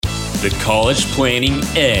The College Planning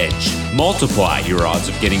Edge. Multiply your odds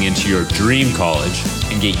of getting into your dream college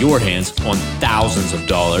and get your hands on thousands of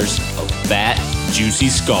dollars of fat, juicy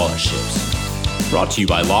scholarships. Brought to you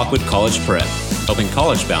by Lockwood College Prep, helping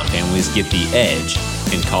college-bound families get the edge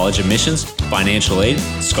in college admissions, financial aid,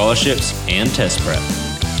 scholarships, and test prep.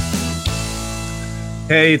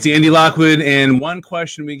 Hey, it's Andy Lockwood, and one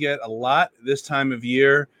question we get a lot this time of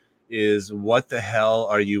year is, what the hell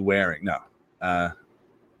are you wearing? No,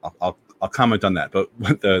 I'll comment on that. But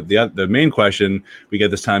the main question we get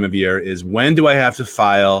this time of year is, when do I have to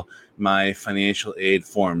file my financial aid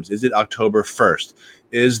forms? Is it October 1st?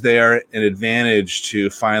 Is there an advantage to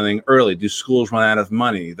filing early? Do schools run out of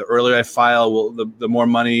money? The earlier I file, the more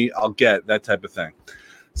money I'll get, that type of thing.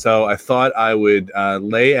 So I thought I would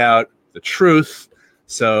lay out the truth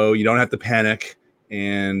so you don't have to panic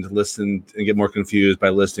and listen and get more confused by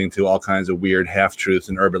listening to all kinds of weird half-truths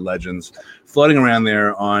and urban legends floating around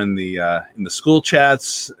there on the in the school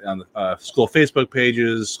chats, on the school Facebook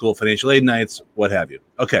pages, school financial aid nights, what have you.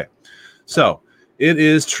 Okay, so it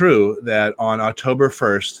is true that on October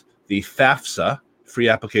 1st, the FAFSA, Free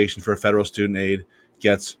Application for Federal Student Aid,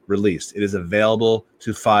 gets released. It is available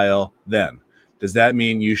to file then. Does that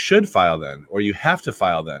mean you should file then, or you have to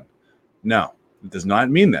file then? No, it does not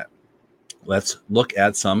mean that. Let's look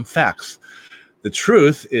at some facts. The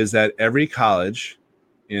truth is that every college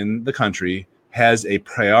in the country has a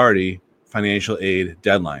priority financial aid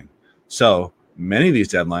deadline. So many of these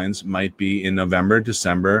deadlines might be in November,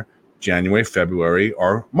 December, January, February,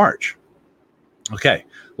 or March. Okay,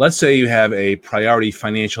 let's say you have a priority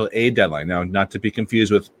financial aid deadline. Now, not to be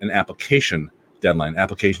confused with an application deadline,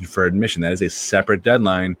 application for admission. That is a separate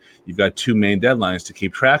deadline. You've got two main deadlines to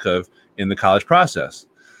keep track of in the college process.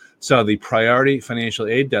 So the priority financial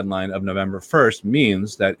aid deadline of November 1st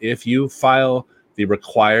means that if you file the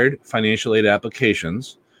required financial aid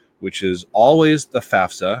applications, which is always the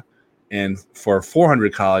FAFSA, and for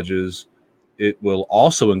 400 colleges, it will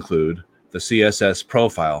also include the CSS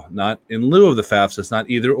profile, not in lieu of the FAFSA. It's not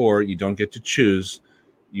either or. You don't get to choose.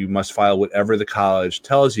 You must file whatever the college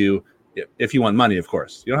tells you, if you want money, of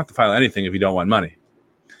course. You don't have to file anything if you don't want money.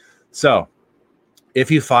 So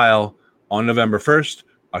if you file on November 1st,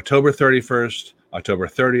 October 31st, October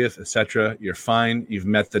 30th, etc., you're fine. You've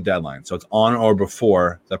met the deadline. So it's on or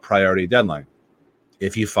before the priority deadline.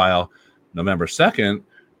 If you file November 2nd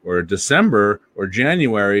or December or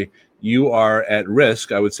January, you are at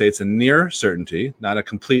risk. I would say it's a near certainty, not a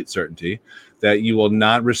complete certainty, that you will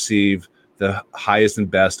not receive the highest and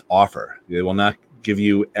best offer. They will not give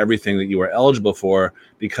you everything that you are eligible for,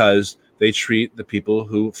 because they treat the people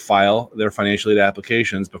who file their financial aid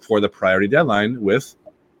applications before the priority deadline with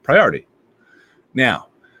priority. Now,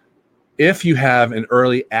 if you have an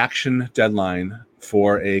early action deadline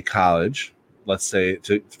for a college, let's say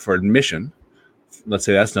for admission, let's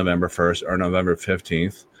say that's November 1st or November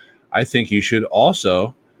 15th, I think you should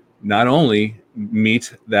also not only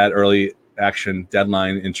meet that early action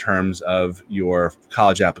deadline in terms of your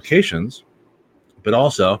college applications, but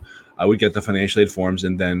also I would get the financial aid forms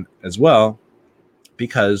in then as well,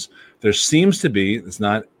 because there seems to be, it's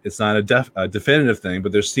not a definitive thing,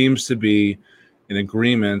 but there seems to be an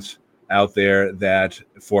agreement out there that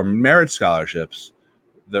for merit scholarships,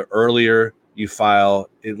 the earlier you file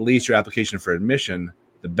at least your application for admission,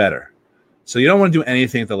 the better. So you don't want to do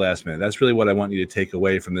anything at the last minute. That's really what I want you to take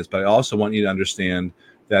away from this. But I also want you to understand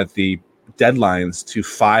that the deadlines to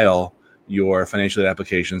file your financial aid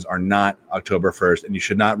applications are not October 1st, and you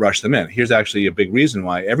should not rush them in. Here's actually a big reason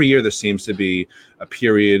why. Every year there seems to be a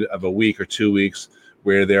period of a week or 2 weeks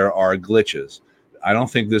where there are glitches. I don't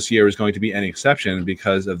think this year is going to be any exception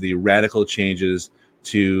because of the radical changes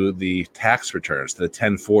to the tax returns, to the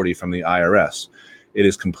 1040 from the IRS. It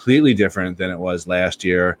is completely different than it was last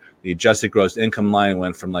year. The adjusted gross income line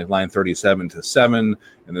went from like line 37 to 7,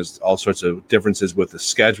 and there's all sorts of differences with the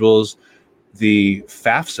schedules. The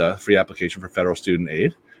FAFSA, Free Application for Federal Student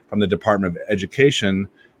Aid, from the Department of Education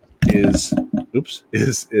is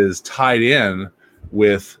tied in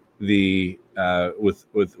with the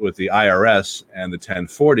with the IRS and the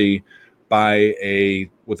 1040 by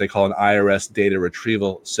what they call an IRS data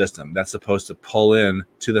retrieval system. That's supposed to pull in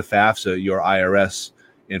to the FAFSA your IRS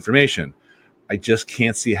information. I just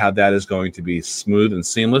can't see how that is going to be smooth and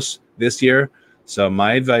seamless this year. So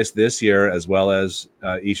my advice this year, as well as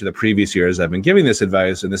each of the previous years, I've been giving this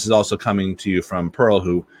advice, and this is also coming to you from Pearl,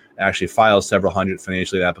 who actually files several hundred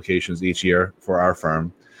financial aid applications each year for our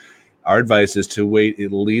firm. Our advice is to wait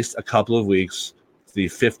at least a couple of weeks, the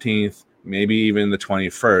 15th, maybe even the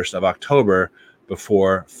 21st of October,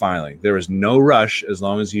 before filing. There is no rush as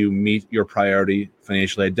long as you meet your priority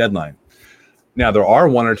financial aid deadline. Now, there are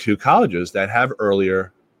one or two colleges that have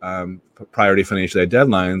earlier priority financial aid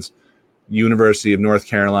deadlines. University of North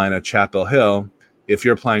Carolina, Chapel Hill, if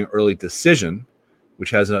you're applying early decision, which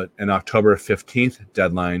has an October 15th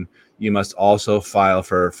deadline, you must also file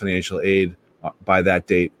for financial aid by that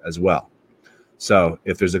date as well. So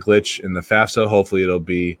if there's a glitch in the FAFSA, hopefully it'll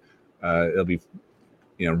be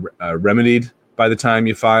remedied by the time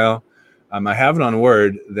you file. I have it on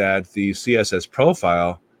word that the CSS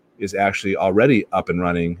profile is actually already up and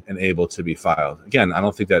running and able to be filed. Again, I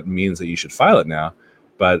don't think that means that you should file it now,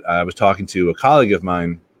 but I was talking to a colleague of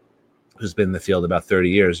mine who's been in the field about 30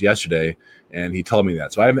 years yesterday, and he told me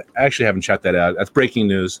that. So I actually haven't checked that out. That's breaking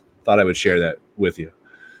news. Thought I would share that with you.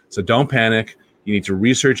 So don't panic. You need to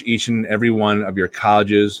research each and every one of your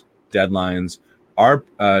college's deadlines. Our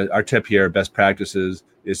tip here, best practices,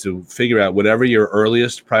 is to figure out whatever your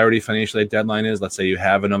earliest priority financial aid deadline is. Let's say you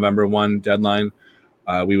have a November 1 deadline.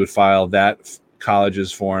 We would file that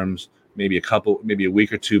college's forms maybe a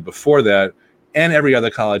week or two before that, and every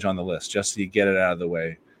other college on the list, just so you get it out of the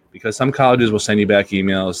way. Because some colleges will send you back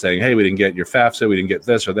emails saying, hey, we didn't get your FAFSA, we didn't get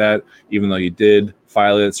this or that, even though you did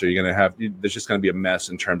file it. So there's just going to be a mess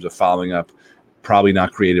in terms of following up, probably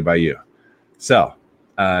not created by you. So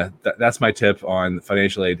that's my tip on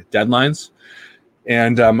financial aid deadlines.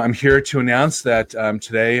 And I'm here to announce that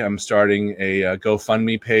today I'm starting a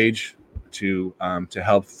GoFundMe page to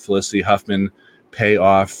help Felicity Huffman pay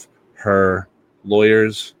off her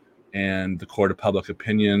lawyers and the court of public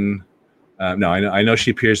opinion. I know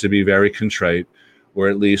she appears to be very contrite, or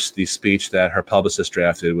at least the speech that her publicist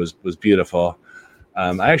drafted was beautiful.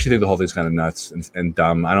 I actually think the whole thing's kind of nuts and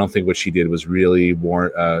dumb. I don't think what she did was really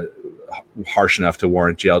harsh enough to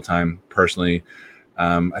warrant jail time, personally.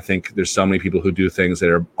 I think there's so many people who do things that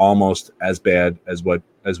are almost as bad as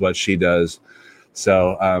what she does.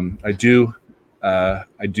 So I do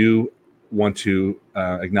want to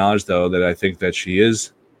acknowledge, though, that I think that she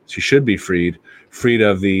should be freed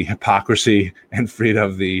of the hypocrisy and freed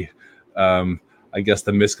of the,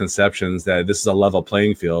 the misconceptions that this is a level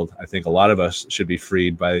playing field. I think a lot of us should be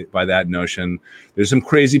freed by that notion. There's some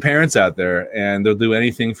crazy parents out there, and they'll do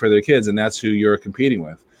anything for their kids, and that's who you're competing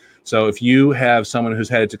with. So if you have someone who's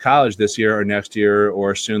headed to college this year or next year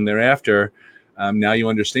or soon thereafter, now you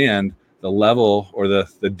understand the level or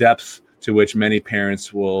the depth to which many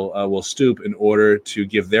parents will stoop in order to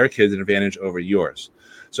give their kids an advantage over yours.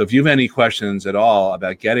 So if you have any questions at all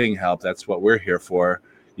about getting help, that's what we're here for.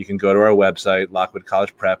 You can go to our website,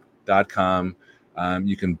 lockwoodcollegeprep.com.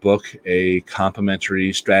 You can book a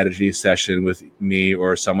complimentary strategy session with me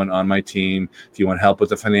or someone on my team. If you want help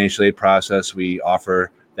with the financial aid process, we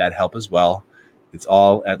offer that help as well. It's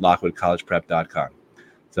all at lockwoodcollegeprep.com.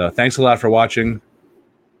 So thanks a lot for watching.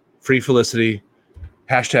 Free Felicity,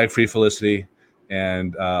 #Free Felicity,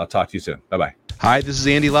 and I'll talk to you soon. Bye-bye. Hi, this is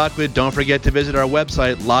Andy Lockwood. Don't forget to visit our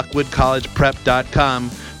website, lockwoodcollegeprep.com,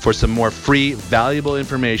 for some more free, valuable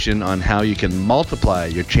information on how you can multiply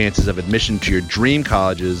your chances of admission to your dream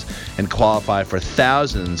colleges and qualify for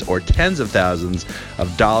thousands or tens of thousands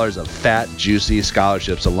of dollars of fat, juicy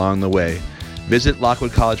scholarships along the way. Visit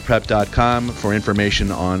lockwoodcollegeprep.com for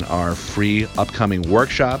information on our free upcoming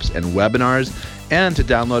workshops and webinars, and to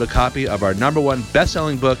download a copy of our #1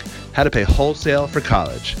 best-selling book, How to Pay Wholesale for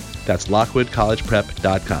College. That's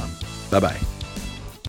lockwoodcollegeprep.com. Bye-bye.